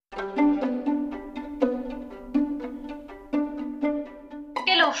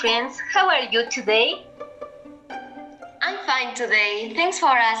Hello friends, how are you today? I'm fine today, thanks for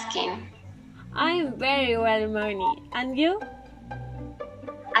asking. I'm very well, Moni. And you?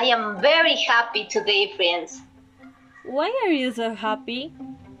 I am very happy today, friends. Why are you so happy?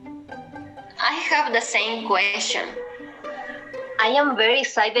 I have the same question. I am very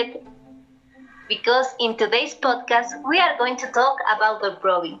excited because in today's podcast we are going to talk about the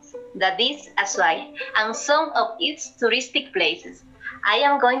province, that is Azuay, and some of its touristic places. I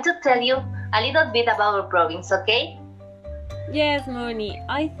am going to tell you a little bit about our province, okay? Yes, Moni,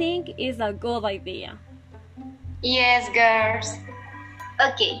 I think it's a good idea. Yes, girls.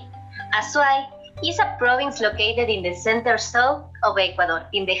 Okay, Azuay is a province located in the center south of Ecuador,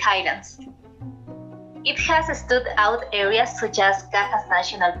 in the highlands. It has stood out areas such as Cajas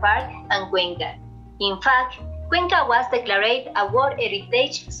National Park and Cuenca. In fact, Cuenca was declared a World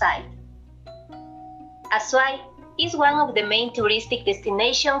Heritage Site. Azuay is one of the main touristic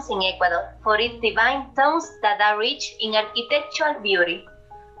destinations in Ecuador for its divine towns that are rich in architectural beauty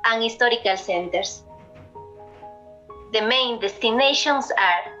and historical centers. The main destinations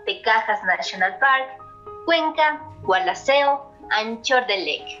are the Cajas National Park, Cuenca, Gualaceo, and Chor del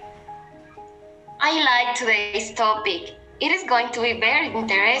Lake. I like today's topic. It is going to be very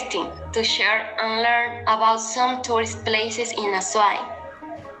interesting to share and learn about some tourist places in Azuay.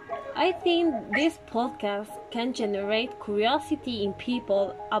 I think this podcast can generate curiosity in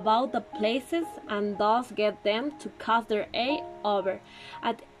people about the places and thus get them to cast their eye over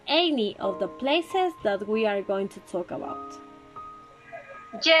at any of the places that we are going to talk about.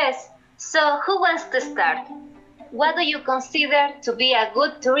 Yes, so who wants to start? What do you consider to be a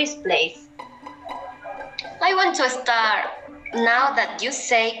good tourist place? I want to start. Now that you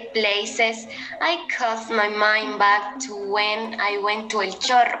say places, I cast my mind back to when I went to El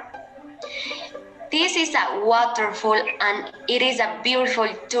Chorro. This is a waterfall and it is a beautiful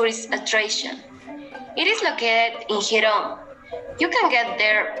tourist attraction. It is located in Girón. You can get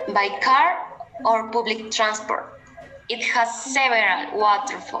there by car or public transport. It has several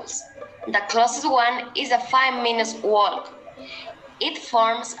waterfalls. The closest one is a 5 minute walk. It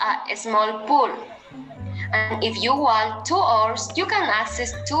forms a small pool. And if you walk 2 hours, you can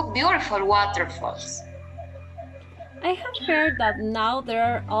access 2 beautiful waterfalls. I have heard that now there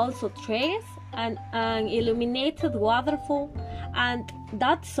are also trails and an illuminated waterfall, and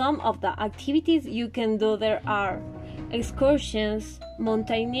that some of the activities you can do there are excursions,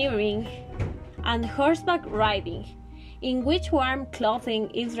 mountaineering, and horseback riding, in which warm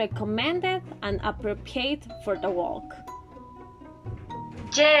clothing is recommended and appropriate for the walk.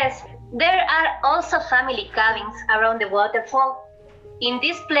 Yes, there are also family cabins around the waterfall. In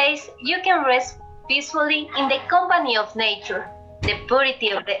this place, you can rest peacefully in the company of nature, the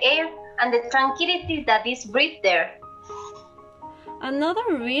purity of the air, and the tranquility that is breathed there. Another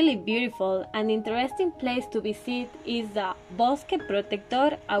really beautiful and interesting place to visit is the Bosque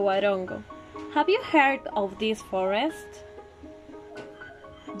Protector Aguarongo. Have you heard of this forest?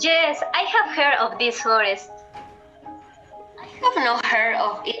 Yes, I have heard of this forest. I have not heard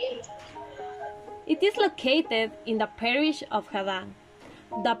of it. It is located in the parish of Hadán.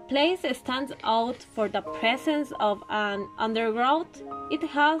 The place stands out for the presence of an undergrowth. It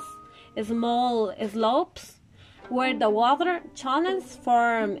has small slopes where the water channels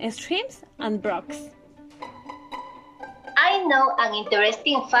form streams and brooks. I know an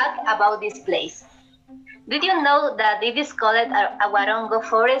interesting fact about this place. Did you know that it is called Aguarongo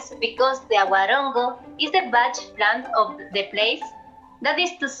Forest because the Aguarongo is the badge plant of the place? That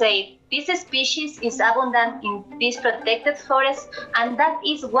is to say, this species is abundant in this protected forest, and that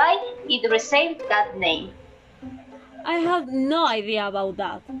is why it received that name. I had no idea about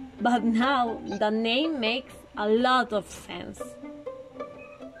that, but now the name makes a lot of sense.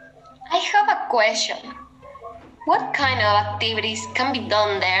 I have a question. What kind of activities can be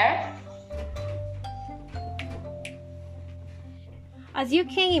done there? As you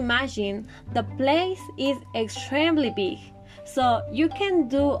can imagine, the place is extremely big, so you can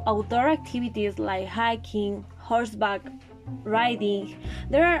do outdoor activities like hiking, horseback riding.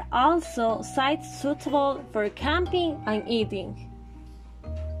 There are also sites suitable for camping and eating.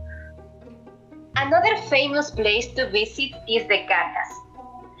 Another famous place to visit is the Cajas.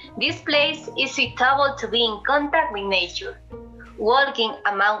 This place is suitable to be in contact with nature. Walking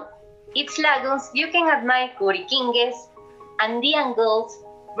among its lagoons, you can admire curiquingues, Andean gulls,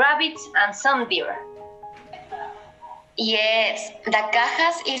 rabbits, and some deer. Yes, the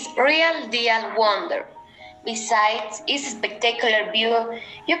Cajas is real deal wonder. Besides its spectacular view,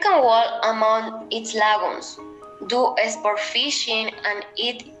 you can walk among its lagoons, do sport fishing, and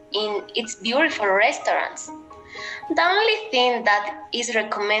eat in its beautiful restaurants. The only thing that is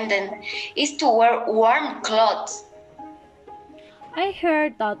recommended is to wear warm clothes. I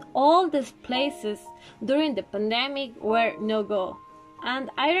heard that all these places during the pandemic were no-go. And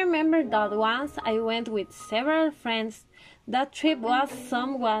I remember that once I went with several friends, that trip was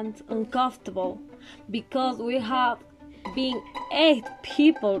somewhat uncomfortable because we had been 8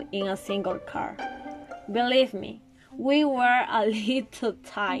 people in a single car. Believe me, we were a little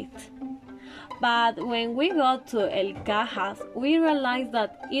tight. But when we got to El Cajas, we realized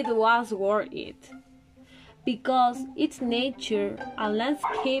that it was worth it because its nature and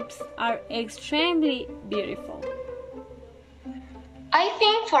landscapes are extremely beautiful. I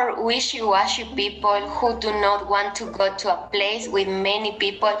think for wishy-washy people who do not want to go to a place with many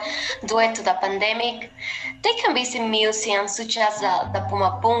people due to the pandemic, they can visit museums such as the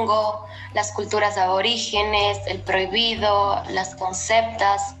Pumapungo, las culturas aborígenes, El Prohibido, las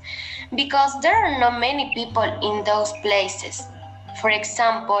Conceptas, because there are not many people in those places. For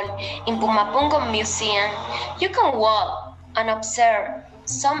example, in Pumapungo Museum, you can walk and observe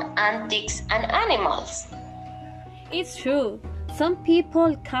some antiques and animals. It's true. Some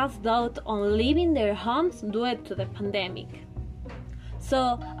people cast doubt on leaving their homes due to the pandemic.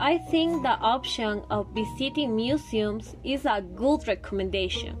 So I think the option of visiting museums is a good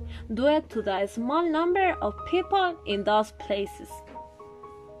recommendation due to the small number of people in those places.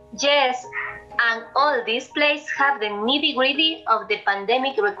 Yes, and all these places have the nitty-gritty of the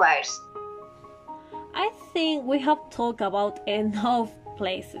pandemic requires. I think we have talked about enough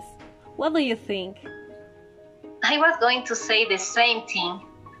places. What do you think? I was going to say the same thing.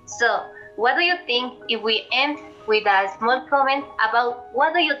 So, what do you think if we end with a small comment about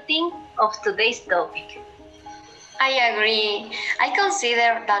what do you think of today's topic? I agree. I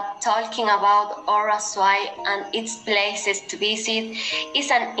consider that talking about Orazwai and its places to visit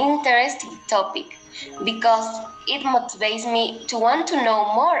is an interesting topic because it motivates me to want to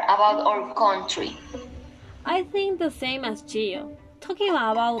know more about our country. I think the same as Gio. Talking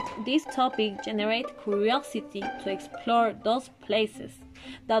about this topic generates curiosity to explore those places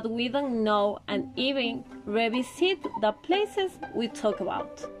that we don't know and even revisit the places we talk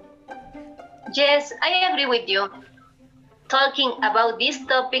about. Yes, I agree with you. Talking about these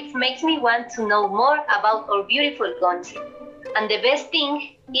topics makes me want to know more about our beautiful country. And the best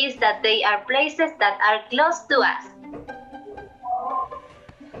thing is that they are places that are close to us.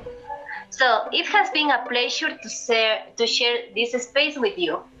 So it has been a pleasure to share this space with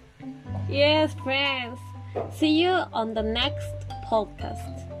you. Yes, friends. See you on the next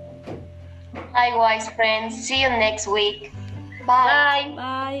podcast. Likewise, friends. See you next week. Bye. Bye.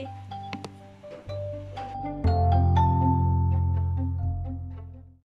 Bye.